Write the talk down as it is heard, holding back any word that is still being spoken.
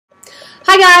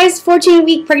Hi guys,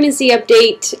 14-week pregnancy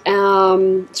update.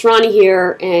 It's Roni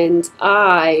here, and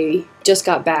I just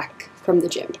got back from the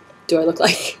gym. Do I look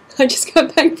like I just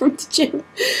got back from the gym?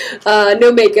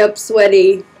 No makeup,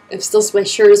 sweaty. My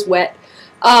shirt is wet.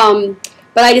 But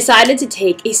I decided to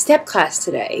take a step class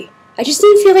today. I just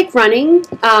didn't feel like running.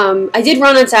 I did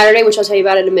run on Saturday, which I'll tell you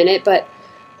about in a minute, but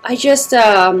I just,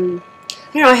 I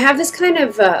have this kind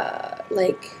of,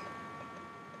 like,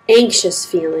 anxious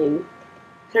feeling.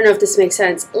 I don't know if this makes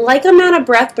sense. Like I'm out of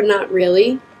breath, but not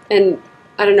really. And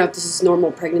I don't know if this is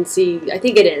normal pregnancy. I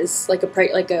think it is, like a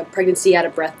pregnancy out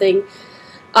of breath thing.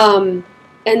 And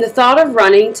the thought of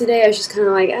running today, I was just kind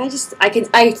of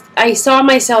like, I saw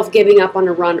myself giving up on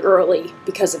a run early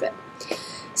because of it.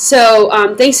 So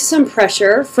thanks to some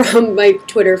pressure from my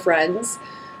Twitter friends,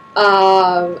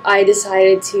 I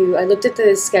looked at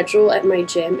the schedule at my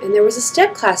gym, and there was a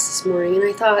step class this morning, and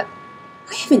I thought,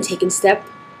 I haven't taken step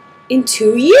in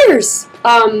 2 years.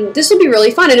 This will be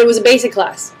really fun, and it was a basic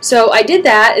class. So I did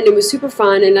that, and it was super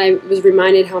fun, and I was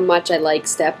reminded how much I like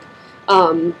step.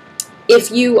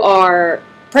 If you are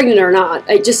pregnant or not,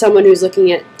 just someone who's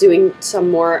looking at doing some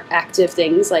more active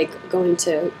things, like going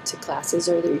to classes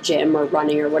or the gym or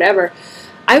running or whatever,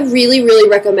 I really, really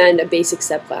recommend a basic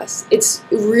step class. It's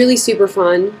really super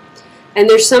fun. And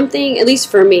there's something, at least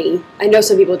for me, I know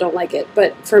some people don't like it,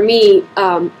 but for me,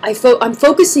 I'm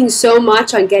focusing so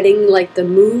much on getting like the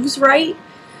moves right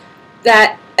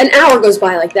that an hour goes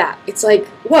by like that. It's like,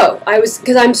 whoa,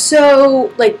 because I'm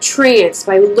so like tranced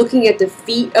by looking at the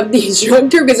feet of the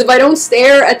instructor, because if I don't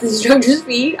stare at the instructor's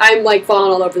feet, I'm like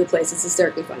falling all over the place. It's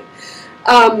hysterically funny.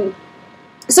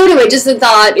 So anyway, just a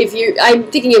thought, I'm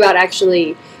thinking about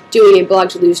actually doing a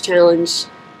Blog to Lose challenge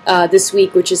this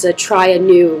week, which is a try a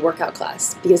new workout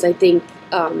class, because I think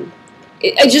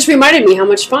it just reminded me how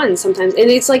much fun sometimes, and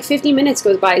it's like 50 minutes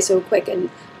goes by so quick, and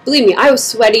believe me, I was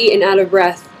sweaty and out of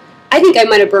breath. I think I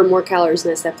might have burned more calories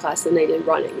in that step class than I did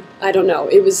running. I don't know.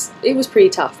 It was pretty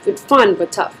tough, but fun,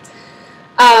 but tough.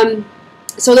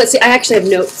 So let's see. I actually have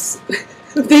notes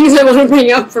of things I want to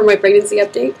bring up for my pregnancy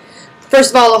update.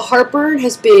 First of all, heartburn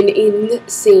has been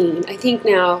insane. I think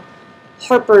now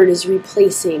heartburn is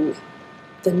replacing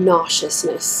the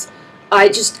nauseousness.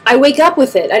 I wake up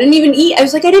with it. I didn't even eat. I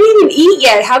was like, I didn't even eat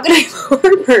yet. How could I have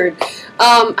heartburn?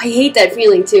 I hate that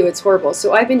feeling too. It's horrible.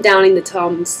 So I've been downing the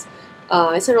Tums.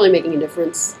 It's not really making a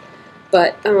difference,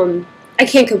 but I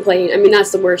can't complain. I mean,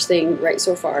 that's the worst thing right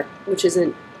so far, which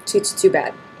isn't too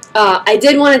bad. I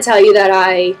did want to tell you that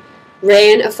I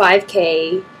ran a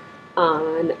 5K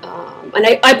on, and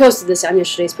I posted this on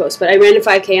yesterday's post, but I ran a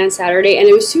 5K on Saturday, and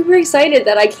I was super excited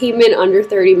that I came in under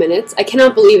 30 minutes. I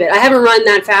cannot believe it. I haven't run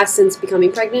that fast since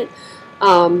becoming pregnant.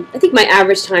 I think my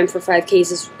average time for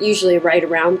 5Ks is usually right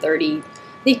around 30,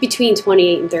 I think between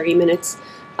 28 and 30 minutes,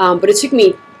 but it took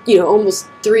me almost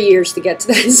 3 years to get to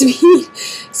that speed.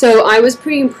 So I was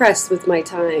pretty impressed with my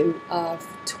time of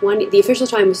the official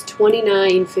time was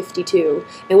 29:52.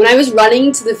 And when I was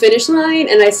running to the finish line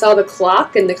and I saw the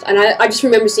clock and I just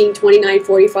remember seeing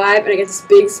 29:45, and I got this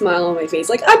big smile on my face,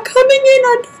 like, I'm coming in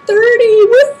under 30.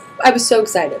 Woo! I was so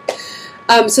excited.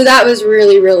 So that was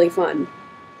really, really fun.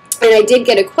 And I did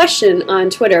get a question on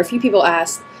Twitter. A few people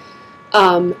asked,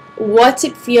 what's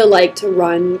it feel like to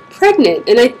run pregnant?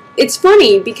 And it's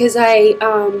funny because I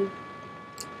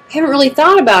haven't really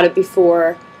thought about it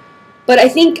before, but I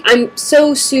think I'm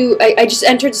I just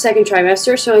entered the second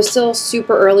trimester, so I'm still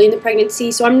super early in the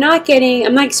pregnancy, so I'm not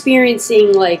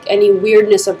experiencing like any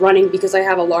weirdness of running because I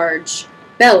have a large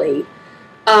belly.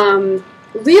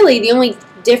 Really, the only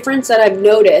difference that I've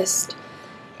noticed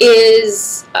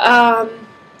is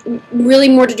really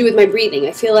more to do with my breathing.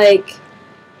 I feel like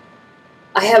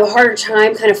I have a harder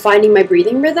time kind of finding my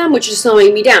breathing rhythm, which is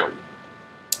slowing me down.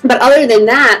 But other than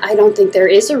that, I don't think there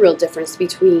is a real difference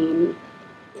between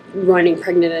running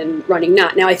pregnant and running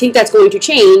not. Now, I think that's going to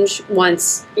change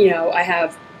once, I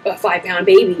have a 5-pound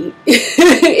baby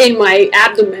in my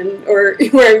abdomen or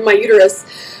in my uterus.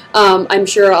 I'm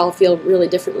sure I'll feel really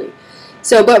differently.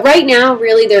 So, but right now,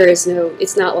 really,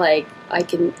 it's not like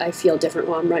I feel different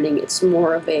while I'm running. It's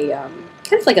more of a,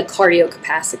 kind of like a cardio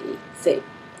capacity thing,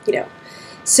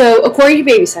 So, according to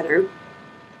Baby Center,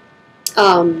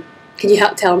 can you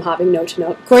tell I'm hopping note to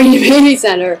note? According to Baby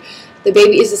Center, the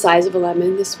baby is the size of a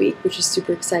lemon this week, which is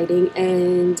super exciting.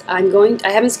 And I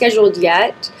haven't scheduled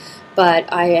yet, but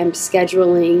I am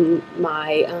scheduling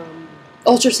my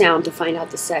ultrasound to find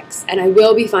out the sex. And I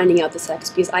will be finding out the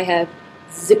sex because I have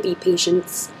zippy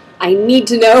patients. I need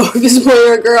to know if it's a boy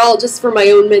or a girl just for my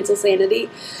own mental sanity.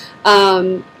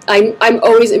 I'm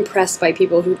always impressed by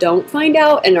people who don't find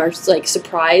out and are like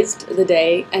surprised the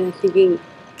day, and I'm thinking,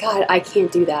 God, I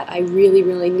can't do that. I really,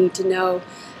 really need to know.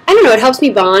 I don't know, it helps me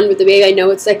bond with the baby. I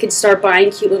know I could start buying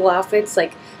cute little outfits.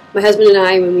 Like my husband and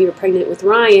I, when we were pregnant with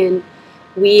Ryan,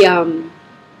 we,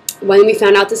 when we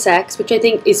found out the sex, which I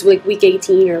think is like week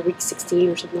 18 or week 16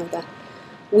 or something like that,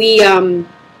 we,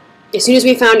 as soon as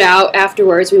we found out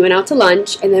afterwards, we went out to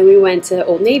lunch, and then we went to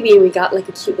Old Navy, and we got like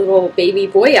a cute little baby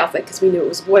boy outfit because we knew it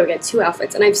was a boy. We got 2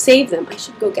 outfits, and I've saved them. I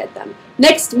should go get them.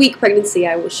 Next week, pregnancy,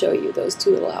 I will show you those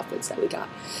 2 little outfits that we got.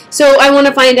 So I want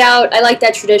to find out. I like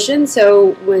that tradition,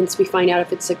 so once we find out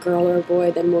if it's a girl or a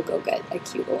boy, then we'll go get a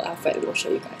cute little outfit, and we'll show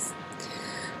you guys.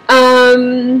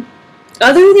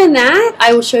 Other than that,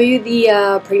 I will show you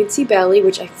the pregnancy belly,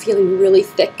 which I'm feeling really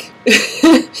thick.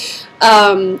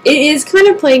 It is kind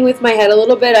of playing with my head a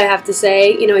little bit, I have to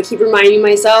say. You know, I keep reminding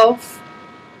myself,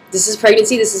 this is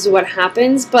pregnancy, this is what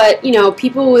happens. But, you know,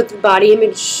 people with body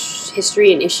image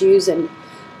history and issues, and,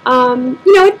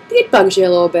 you know, it bugs you a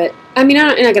little bit. I mean, I'm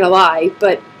not going to lie,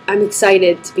 but I'm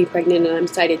excited to be pregnant, and I'm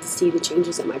excited to see the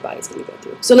changes that my body's going to go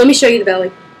through. So let me show you the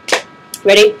belly.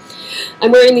 Ready?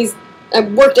 I'm wearing these,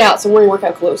 I've worked out, so I'm wearing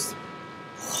workout clothes.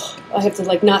 I have to,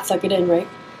 like, not suck it in, right?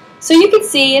 So you can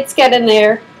see it's getting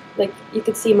there. Like, you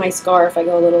can see my scar if I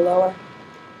go a little lower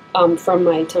from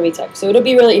my tummy tuck. So it'll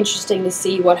be really interesting to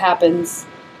see what happens,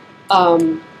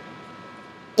 you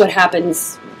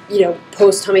know,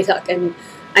 post tummy tuck. And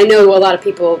I know a lot of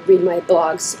people read my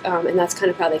blogs, and that's kind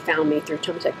of how they found me, through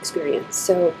tummy tuck experience.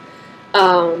 So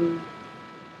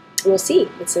we'll see.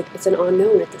 It's an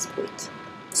unknown at this point.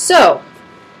 So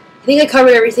I think I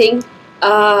covered everything.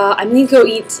 I'm going to go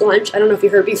eat lunch. I don't know if you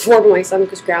heard before, but my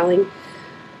stomach was growling.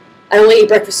 I only ate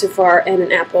breakfast so far and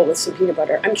an apple with some peanut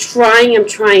butter. I'm trying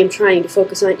to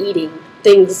focus on eating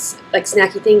things, like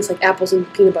snacky things like apples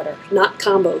and peanut butter, not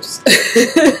combos.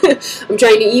 I'm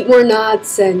trying to eat more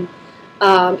nuts and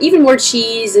even more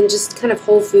cheese and just kind of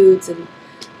whole foods and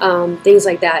things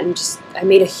like that. And just, I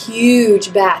made a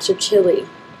huge batch of chili,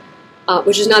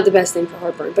 which is not the best thing for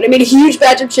heartburn, but I made a huge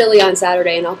batch of chili on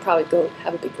Saturday, and I'll probably go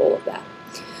have a big bowl of that.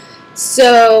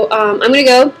 So I'm going to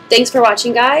go. Thanks for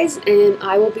watching, guys, and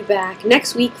I will be back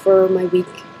next week for my week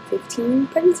 15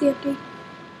 pregnancy update.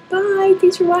 Bye.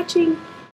 Thanks for watching.